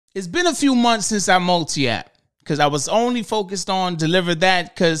It's been a few months since I multi-app because I was only focused on DeliverThat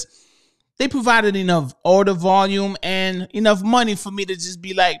because they provided enough order volume and enough money for me to just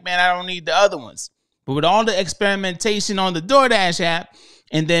be like, man, I don't need the other ones. But with all the experimentation on the DoorDash app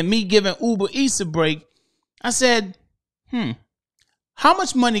and then me giving Uber Eats a break, I said, how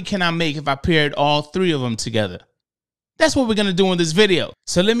much money can I make if I paired all three of them together? That's what we're going to do in this video.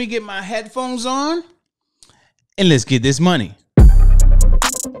 So let me get my headphones on and let's get this money.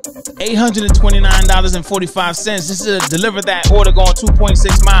 $829.45. This is a DeliverThat order going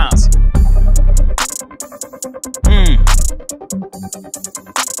 2.6 miles.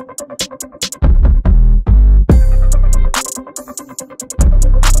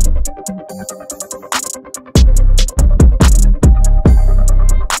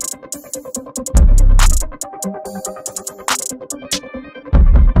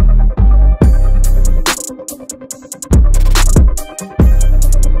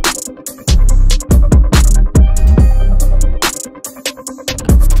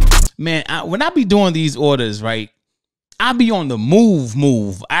 Man, when I be doing these orders, right, I be on the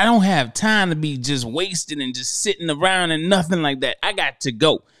move. I don't have time to be just wasting and just sitting around and nothing like that. I got to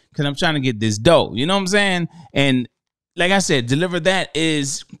go because I'm trying to get this dough. You know what I'm saying? And like I said, DeliverThat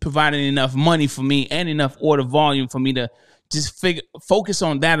is providing enough money for me and enough order volume for me to just focus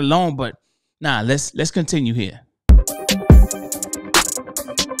on that alone. But nah, let's continue here.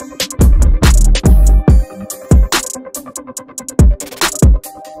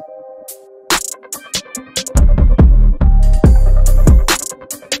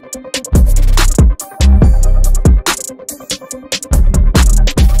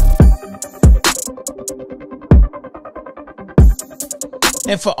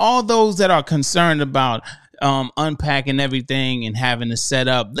 And for all those that are concerned about unpacking everything and having to set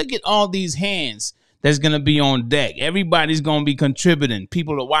up, look at all these hands that's going to be on deck. Everybody's going to be contributing.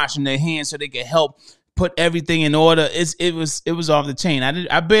 People are washing their hands so they can help put everything in order. It was off the chain.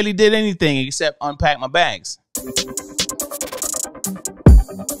 I barely did anything except unpack my bags.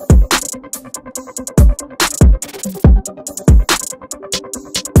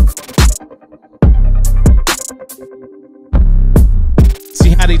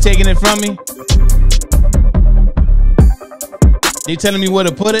 See how they taking it from me? They telling me where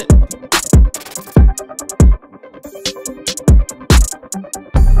to put it?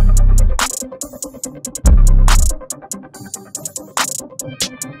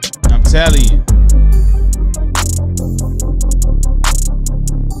 I'm telling you.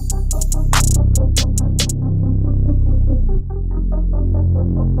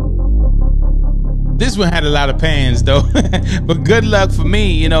 This one had a lot of pans though, but good luck for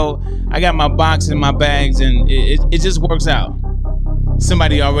me. You know, I got my box and my bags and it just works out.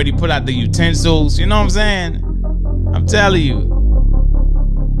 Somebody already put out the utensils. You know what I'm saying? I'm telling you.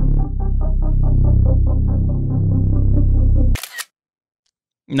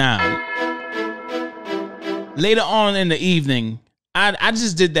 Now, later on in the evening, I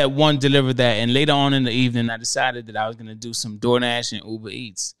just did that one DeliverThat, and later on in the evening, I decided that I was going to do some DoorDash and Uber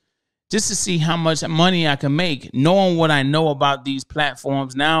Eats. Just to see how much money I can make, knowing what I know about these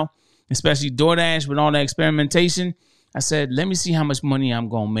platforms now, especially DoorDash with all the experimentation. I said, let me see how much money I'm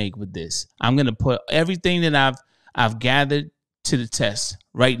going to make with this. I'm going to put everything that I've gathered to the test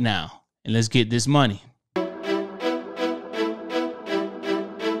right now, and let's get this money.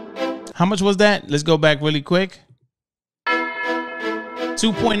 How much was that? Let's go back really quick.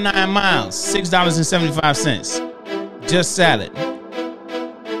 2.9 miles, $6.75. Just salad.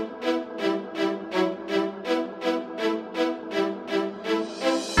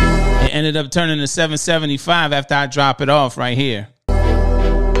 Ended up turning to $7.75 after I drop it off right here.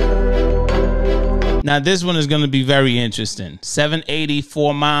 Now this one is going to be very interesting.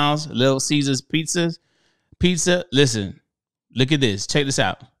 784 miles, Little Caesars Pizza. Listen, look at this. Check this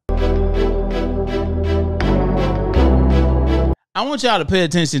out. I want y'all to pay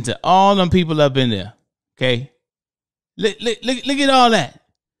attention to all them people up in there. Okay, look at all that.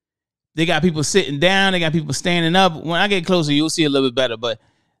 They got people sitting down. They got people standing up. When I get closer, you'll see a little bit better. But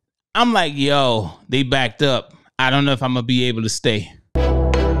I'm like, yo, they backed up. I don't know if I'm going to be able to stay.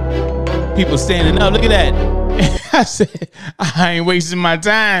 People standing up. Look at that. I said, I ain't wasting my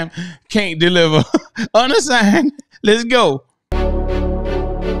time. Can't deliver. Unassigned. Let's go.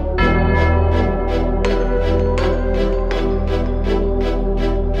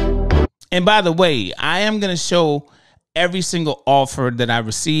 And by the way, I am going to show every single offer that I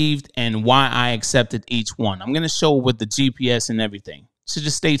received and why I accepted each one. I'm going to show with the GPS and everything. So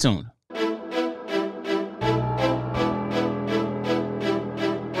just stay tuned.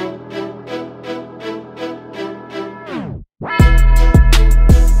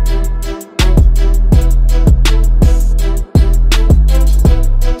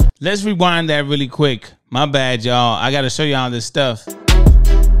 Let's rewind that really quick. My bad, y'all. I got to show y'all this stuff.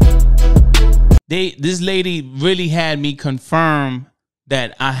 This lady really had me confirm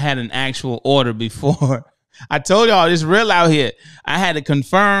that I had an actual order before. I told y'all this real out here. I had to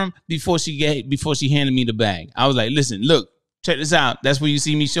confirm before she handed me the bag. I was like, listen, look, check this out. That's where you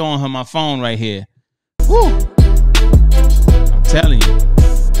see me showing her my phone right here. Woo! I'm telling you.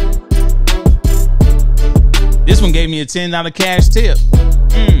 This one gave me a $10 cash tip.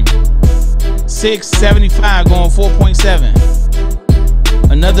 $6.75 going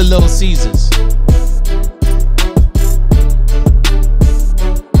 4.7. Another Little Caesars.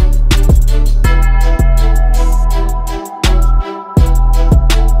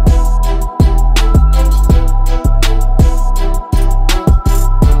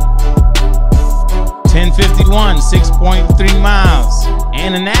 $10.51, 6.3 miles,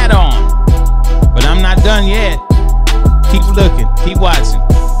 and an add-on. But I'm not done yet. Keep looking, keep watching.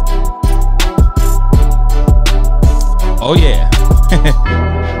 Oh yeah.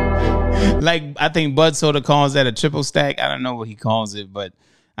 Like, I think Bud Soda calls that a triple stack. I don't know what he calls it, but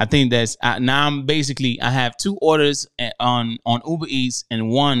I think that's now I have 2 orders on Uber Eats and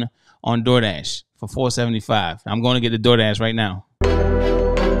 1 on DoorDash for $4.75. I'm going to get the DoorDash right now.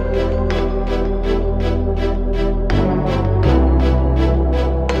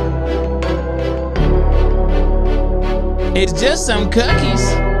 It's just some cookies.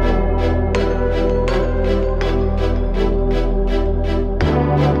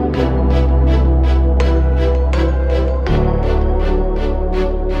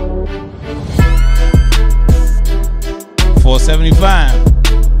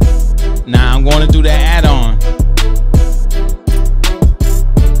 $4.75. Now I'm going to do that add-on.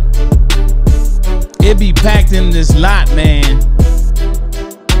 It be packed in this lot, man.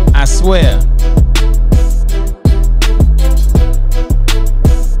 I swear.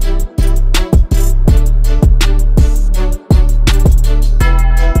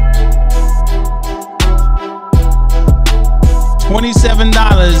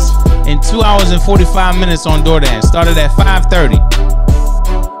 $27 in 2 hours and 45 minutes on DoorDash. Started at 5:30.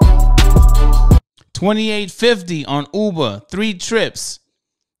 $28.50 on Uber. 3 trips.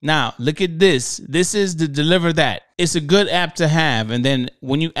 Now look at this. This is the DeliverThat. It's a good app to have. And then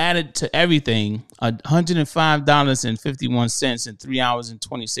when you add it to everything, $105.51 in 3 hours and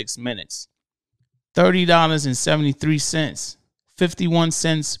 26 minutes. $30.73. 51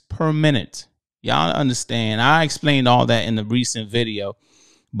 cents per minute. Y'all understand. I explained all that in the recent video,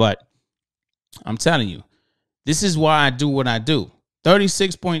 but I'm telling you, this is why I do what I do.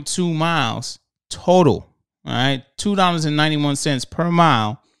 36.2 miles total. All right. $2.91 per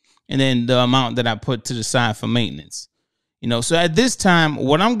mile. And then the amount that I put to the side for maintenance. You know, so at this time,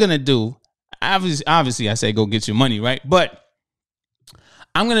 what I'm going to do, obviously I say go get your money, right? But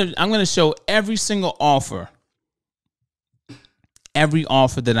I'm going to show every single offer. Every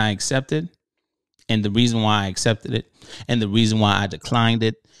offer that I accepted. And the reason why I accepted it and the reason why I declined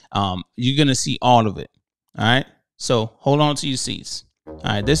it. You're going to see all of it. All right. So hold on to your seats. All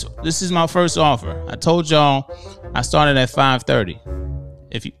right. This is my first offer. I told y'all I started at 5:30.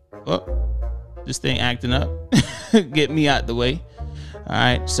 If you, this thing acting up, get me out the way. All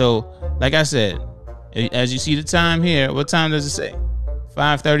right. So like I said, as you see the time here, what time does it say?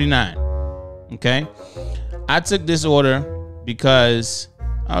 5:39. OK, I took this order because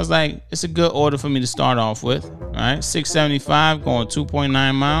I was like, it's a good order for me to start off with. All right. $6.75 going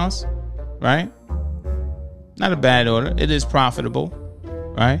 2.9 miles. Right. Not a bad order. It is profitable.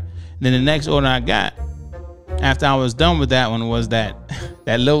 Right. And then the next order I got after I was done with that one was that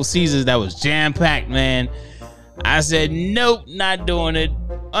Little Caesars that was jam-packed, man. I said, nope, not doing it.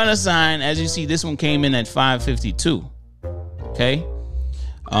 Unassigned. As you see, this one came in at 5:52. Okay.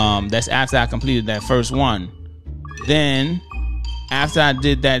 That's after I completed that first one. Then after I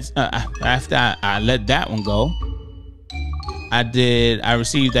did that, after I let that one go, I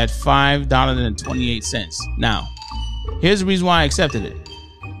received that $5.28. Now, here's the reason why I accepted it.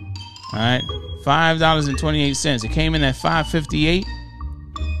 All right, $5.28. It came in at 5:58,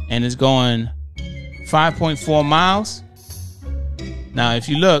 and it's going 5.4 miles. Now, if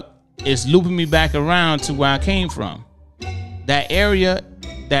you look, it's looping me back around to where I came from. That area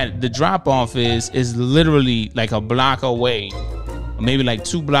that the drop off is literally like a block away. Maybe like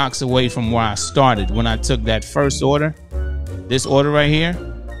 2 blocks away from where I started when I took that first order. This order right here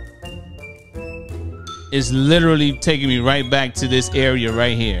is literally taking me right back to this area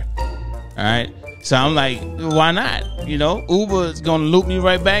right here. All right. So I'm like, why not? You know, Uber is going to loop me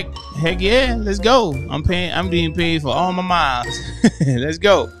right back. Heck yeah, let's go. I'm being paid for all my miles. Let's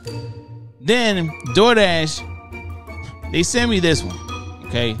go. Then DoorDash, they sent me this one.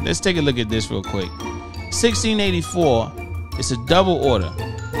 Okay, let's take a look at this real quick. 1684. It's a double order.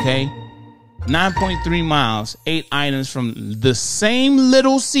 Okay, 9.3 miles, 8 items from the same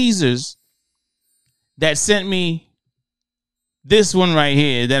Little Caesars that sent me this one right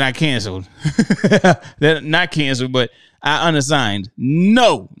here that I canceled. That not canceled, but I unassigned.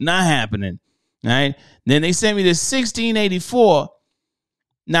 No, not happening. All right. Then they sent me this 1684.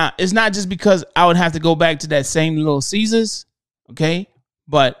 Now, it's not just because I would have to go back to that same Little Caesars. Okay.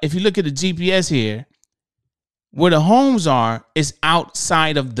 But if you look at the GPS here, where the homes are is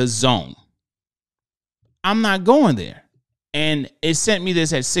outside of the zone. I'm not going there. And it sent me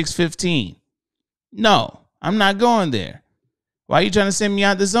this at 6:15. No, I'm not going there. Why are you trying to send me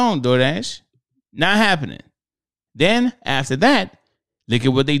out the zone, DoorDash? Not happening. Then after that, look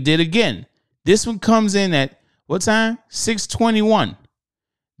at what they did again. This one comes in at what time? 6:21.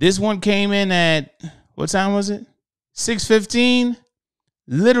 This one came in at, what time was it? 6:15.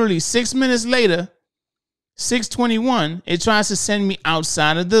 Literally 6 minutes later, 6:21, it tries to send me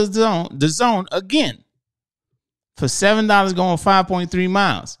outside of the zone again for $7 going 5.3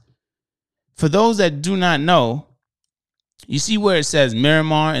 miles. For those that do not know, you see where it says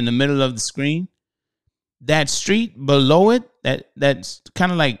Miramar in the middle of the screen? That street below it, that's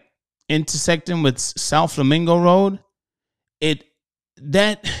kind of like intersecting with South Flamingo Road,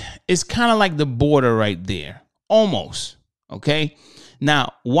 that is kind of like the border right there. Almost. Okay.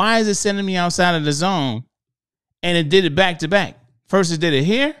 Now, why is it sending me outside of the zone? And it did it back to back. First it did it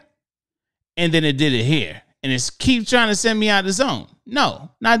here, and then it did it here. And it's keep trying to send me out of the zone.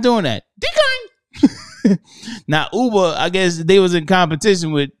 No, not doing that. Decline. Now, Uber, I guess they was in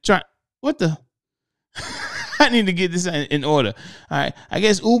competition with what the? I need to get this in order. All right. I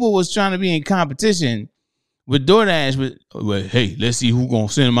guess Uber was trying to be in competition with DoorDash. Well, hey, let's see who's going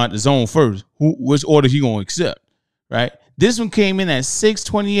to send him out the zone first. Which order he going to accept, right? This one came in at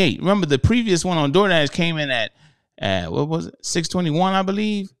 6:28. Remember, the previous one on DoorDash came in at, what was it? 6:21, I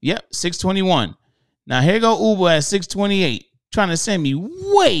believe. Yep, 6:21. Now, here go Uber at 6:28, trying to send me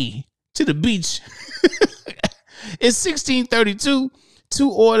way to the beach. It's 16:32.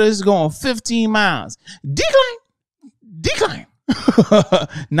 2 orders going 15 miles. Decline.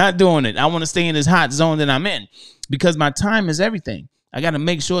 Not doing it. I want to stay in this hot zone that I'm in because my time is everything. I got to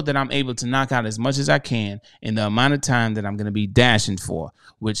make sure that I'm able to knock out as much as I can in the amount of time that I'm going to be dashing for,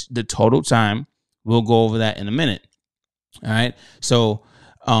 which the total time, we'll go over that in a minute. All right. So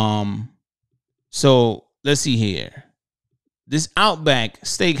let's see here. This Outback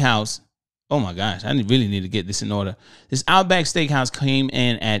Steakhouse. Oh my gosh, I really need to get this in order. This Outback Steakhouse came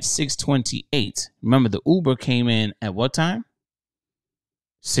in at 6:28. Remember, the Uber came in at what time?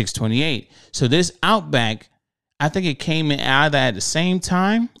 6:28. So this Outback, I think it came in either at the same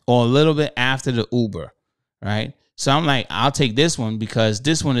time or a little bit after the Uber, right? So I'm like, I'll take this one because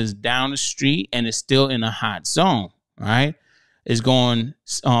this one is down the street and it's still in a hot zone, right? It's going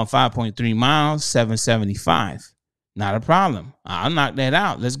 5.3 miles, 775. Not a problem. I'll knock that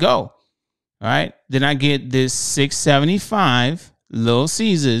out. Let's go. All right. Then I get this 675 Little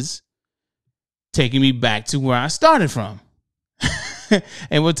Caesars taking me back to where I started from.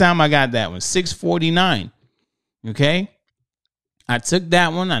 And what time I got that one? 6:49. Okay. I took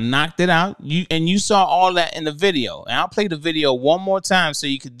that one. I knocked it out. You saw all that in the video. And I'll play the video one more time so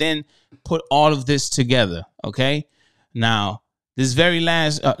you could then put all of this together. Okay. Now, this very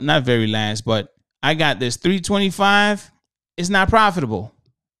last, not very last, but I got this 325. It's not profitable.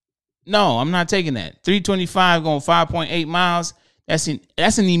 No, I'm not taking that. 325 going 5.8 miles. That's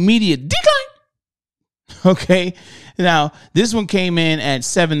an immediate decline. Okay. Now, this one came in at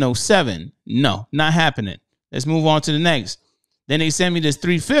 707. No, not happening. Let's move on to the next. Then they sent me this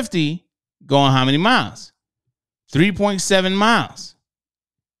 350 going how many miles? 3.7 miles.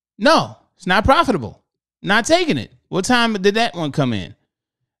 No, it's not profitable. Not taking it. What time did that one come in?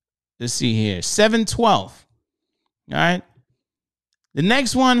 Let's see here. 712. All right. The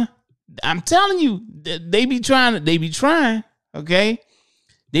next one, I'm telling you, they be trying. Okay.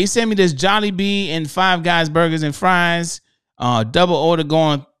 They sent me this Jollibee and Five Guys burgers and fries. Double order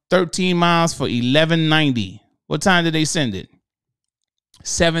going 13 miles for $11.90. What time did they send it?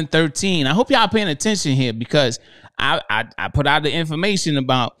 7:13. I hope y'all paying attention here because I put out the information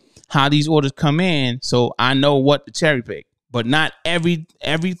about how these orders come in so I know what to cherry pick. But not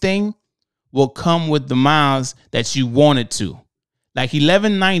everything will come with the miles that you want it to. Like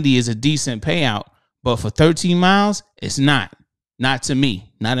 $11.90 is a decent payout, but for 13 miles, it's not. Not to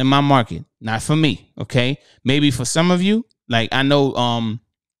me. Not in my market. Not for me. Okay. Maybe for some of you. Like I know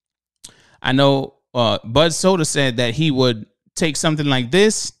Bud Soda said that he would take something like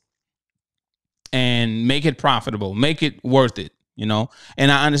this and make it profitable, make it worth it. you know,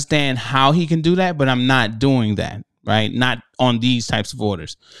 and I understand how he can do that, but I'm not doing that, right? Not on these types of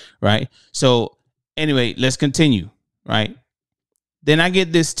orders, right? So anyway, let's continue, right? Then I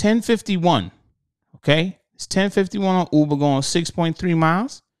get this 1051, okay? It's 1051 on Uber going 6.3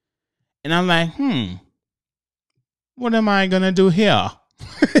 miles. And I'm like, what am I going to do here?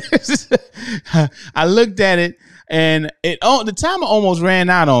 I looked at it, and the timer almost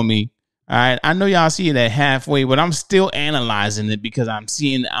ran out on me. All right, I know y'all see it at halfway, but I'm still analyzing it because I'm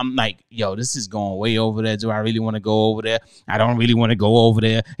like, yo, this is going way over there. Do I really want to go over there? I don't really want to go over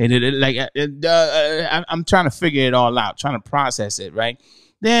there. And I'm trying to figure it all out, trying to process it, right?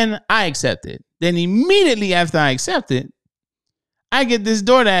 Then I accept it. Then immediately after I accept it, I get this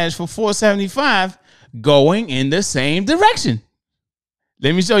DoorDash for $4.75 going in the same direction.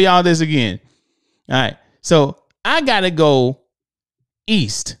 Let me show y'all this again. All right, so I got to go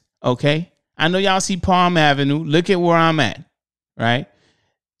east. Okay, I know y'all see Palm Avenue. Look at where I'm at, right?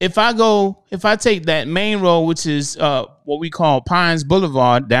 If I take that main road, which is what we call Pines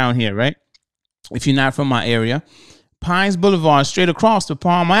Boulevard down here, right? If you're not from my area, Pines Boulevard straight across to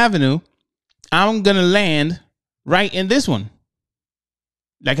Palm Avenue, I'm going to land right in this one.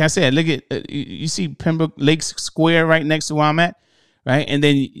 Like I said, look at, you see Pembroke Lakes Square right next to where I'm at, right? And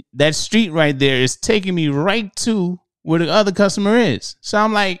then that street right there is taking me right to where the other customer is. So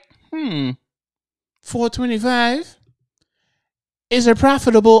I'm like, $4.25 is a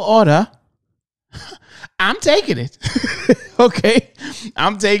profitable order. I'm taking it. Okay,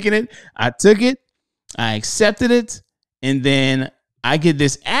 I'm taking it. I took it. I accepted it. And then I get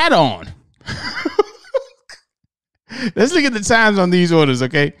this add-on. Let's look at the times on these orders,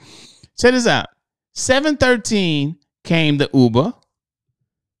 okay? Check this out. 7:13 came the Uber.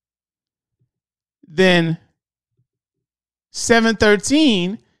 Then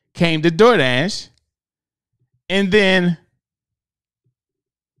 7:13 came the DoorDash. And then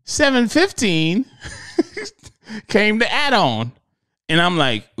 7:15 came the add-on. And I'm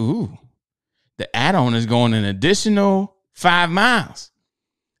like, ooh, the add-on is going an additional 5 miles.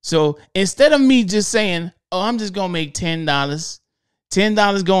 So instead of me just saying, oh, I'm just going to make $10.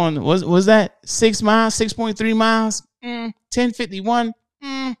 $10 going, was that 6 miles, 6.3 miles? 1051.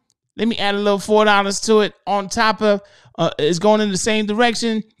 Let me add a little $4 to it on top of, it's going in the same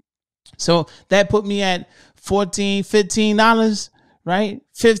direction. So that put me at $14, $15, right?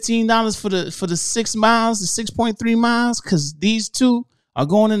 $15 for the 6 miles, the 6.3 miles, because these two are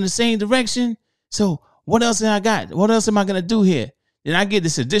going in the same direction. So what else have I got? What else am I going to do here? Then I get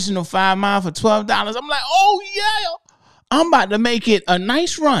this additional 5 miles for $12. I'm like, oh, yeah, I'm about to make it a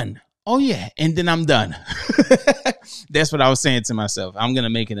nice run. Oh, yeah. And then I'm done. That's what I was saying to myself. I'm going to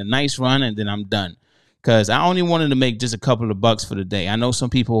make it a nice run and then I'm done. Because I only wanted to make just a couple of bucks for the day. I know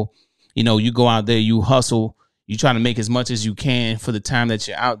some people, you know, you go out there, you hustle, you try to make as much as you can for the time that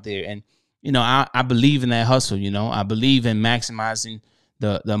you're out there. And, you know, I believe in that hustle, you know. I believe in maximizing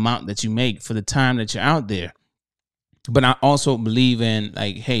the amount that you make for the time that you're out there. But I also believe in,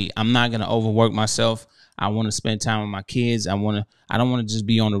 like, hey, I'm not going to overwork myself. I want to spend time with my kids. I don't want to just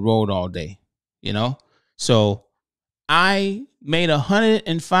be on the road all day, you know? So I made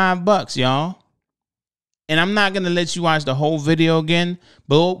 $105, y'all. And I'm not going to let you watch the whole video again,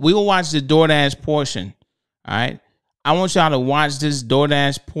 but we'll watch the DoorDash portion. All right. I want y'all to watch this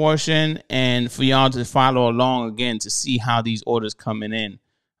DoorDash portion and for y'all to follow along again to see how these orders coming in.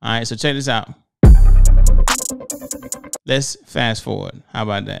 All right. So check this out. Let's fast forward. How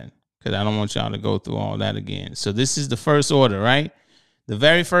about that? Because I don't want y'all to go through all that again. So this is the first order, right? The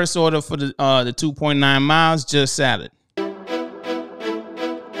very first order for the 2.9 miles, just salad.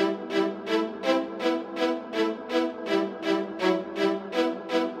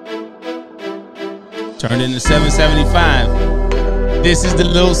 Turned into $7.75. This is the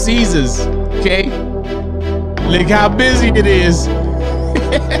Little Caesars, okay? Look how busy it is.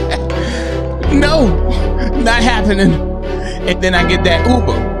 No, not happening. And then I get that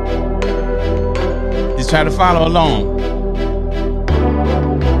Uber. Just try to follow along.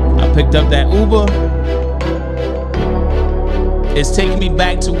 I picked up that Uber. It's taking me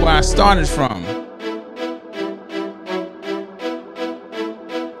back to where I started from.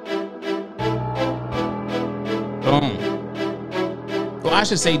 Boom. Well, I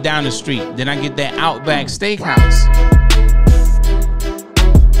should say down the street. Then I get that Outback Steakhouse.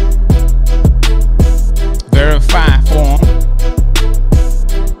 Verify form.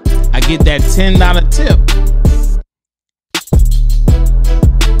 I get that $10 tip.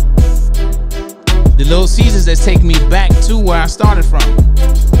 The Little Caesars that's taking me back to where I started from.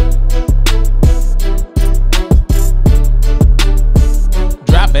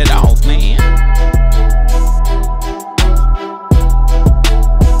 Drop it off, man.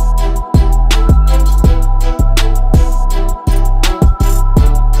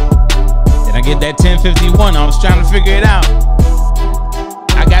 1051. I was trying to figure it out.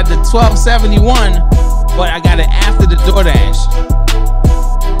 I got the 1271, but I got it after the DoorDash.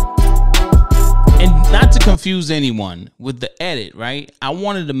 And not to confuse anyone with the edit, right? I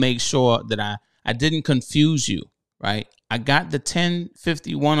wanted to make sure that I didn't confuse you, right? I got the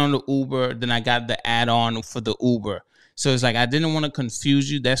 1051 on the Uber, then I got the add-on for the Uber. So it's like I didn't want to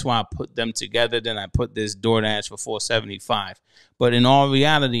confuse you. That's why I put them together. Then I put this DoorDash for $4.75. But in all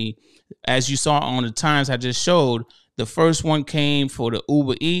reality, as you saw on the times I just showed, the first one came for the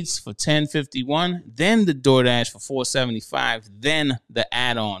Uber Eats for $10.51, then the DoorDash for $4.75, then the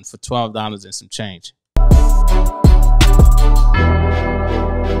add-on for $12 and some change.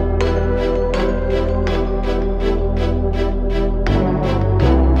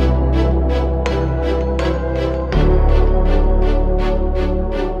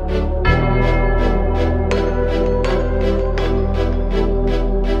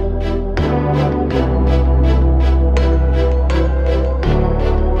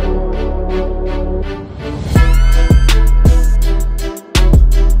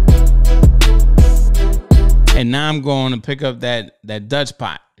 And now I'm going to pick up that Dutch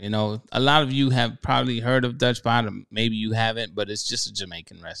pot. You know, a lot of you have probably heard of Dutch pot, or maybe you haven't, but it's just a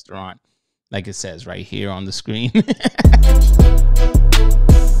Jamaican restaurant, like it says right here on the screen.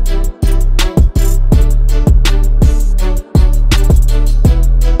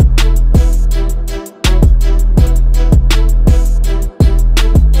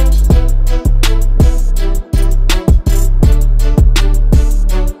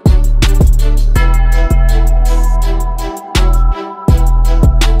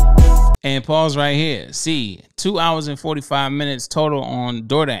 And pause right here. See, 2 hours and 45 minutes total on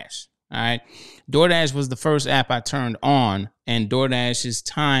DoorDash. All right. DoorDash was the first app I turned on, and DoorDash's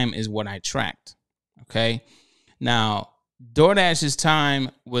time is what I tracked. Okay. Now, DoorDash's time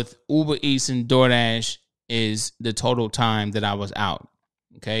with Uber Eats and DoorDash is the total time that I was out.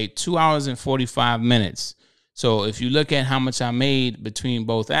 Okay. 2 hours and 45 minutes. So if you look at how much I made between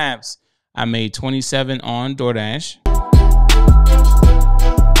both apps, I made $27 on DoorDash.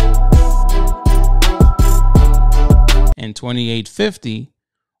 And $28.50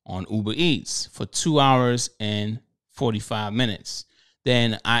 on Uber Eats for 2 hours and 45 minutes.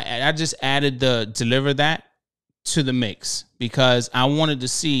 Then I just added the DeliverThat to the mix because I wanted to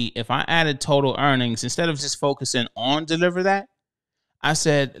see if I added total earnings instead of just focusing on DeliverThat. I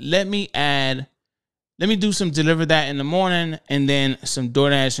said, let me do some DeliverThat in the morning and then some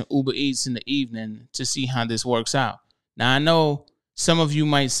DoorDash and Uber Eats in the evening to see how this works out. Now I know some of you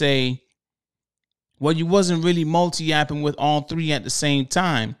might say, well, you wasn't really multi-apping with all three at the same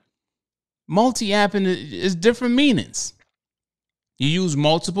time. Multi-apping is different meanings. You use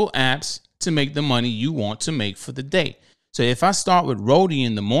multiple apps to make the money you want to make for the day. So if I start with Roadie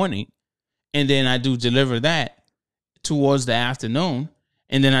in the morning and then I do DeliverThat towards the afternoon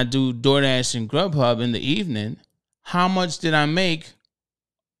and then I do DoorDash and Grubhub in the evening, how much did I make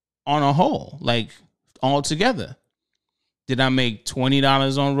on a whole, like all together? Did I make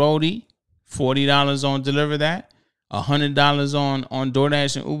 $20 on Roadie? $40 on DeliverThat, $100 on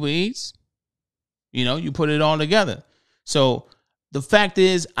DoorDash and Uber Eats? You know, you put it all together. So the fact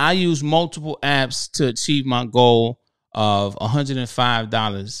is, I use multiple apps to achieve my goal of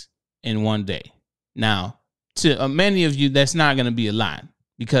 $105 in one day. Now, to many of you, that's not going to be a lot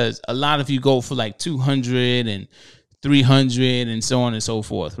because a lot of you go for like 200 and 300 and so on and so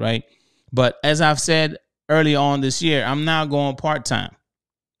forth, right? But as I've said earlier on this year, I'm now going part-time.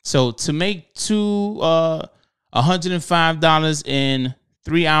 So to make $105 in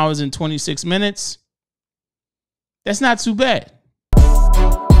 3 hours and 26 minutes, that's not too bad.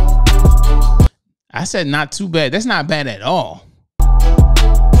 I said not too bad. That's not bad at all.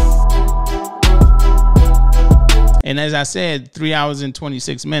 And as I said, 3 hours and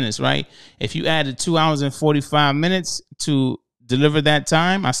 26 minutes, right? If you added 2 hours and 45 minutes to DeliverThat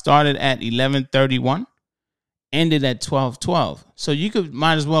time, I started at 11:31. Ended at 12:12. So you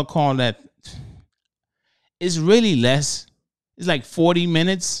might as well call that, it's really less. It's like 40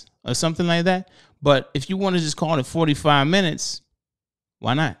 minutes or something like that. But if you want to just call it 45 minutes,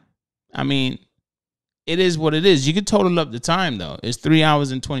 why not? I mean, it is what it is. You can total up the time though. It's 3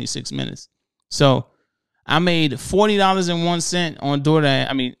 hours and 26 minutes. So I made $40.01 on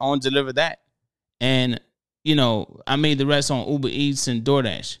DoorDash, on DeliverThat. And, you know, I made the rest on Uber Eats and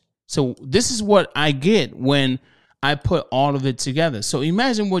DoorDash. So this is what I get when I put all of it together. So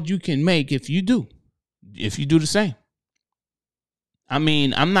imagine what you can make if you do the same. I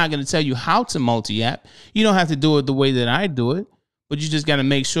mean, I'm not going to tell you how to multi-app. You don't have to do it the way that I do it, but you just got to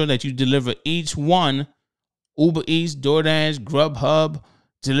make sure that you deliver each one, Uber Eats, DoorDash, Grubhub,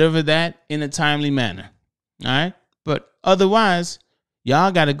 deliver that in a timely manner. All right. But otherwise,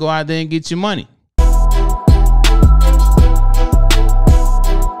 y'all got to go out there and get your money.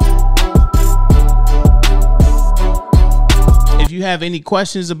 If you have any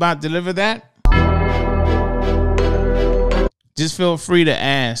questions about Deliver That, just feel free to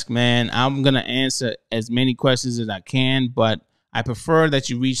ask, man. I'm going to answer as many questions as I can, but I prefer that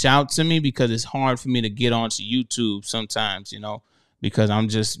you reach out to me because it's hard for me to get onto YouTube sometimes, because I'm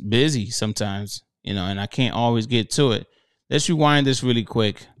just busy sometimes, and I can't always get to it. Let's rewind this really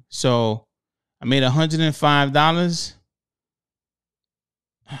quick. So I made $105.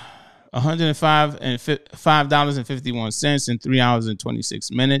 $105.51 in 3 hours and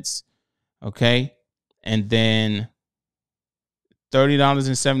 26 minutes. Okay. And then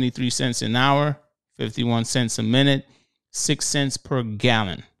 $30.73 an hour, 51 cents a minute, 6 cents per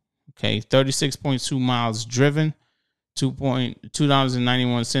gallon. Okay. 36.2 miles driven,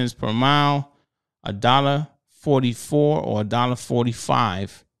 $2.91 per mile, $1.44 or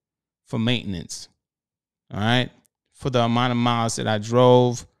 $1.45 for maintenance. All right. For the amount of miles that I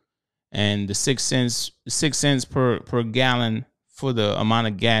drove, and the 6 cents per gallon for the amount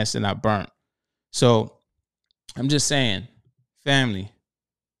of gas that I burnt. So I'm just saying, family,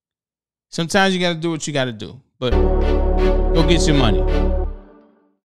 sometimes you got to do what you got to do, but go get your money.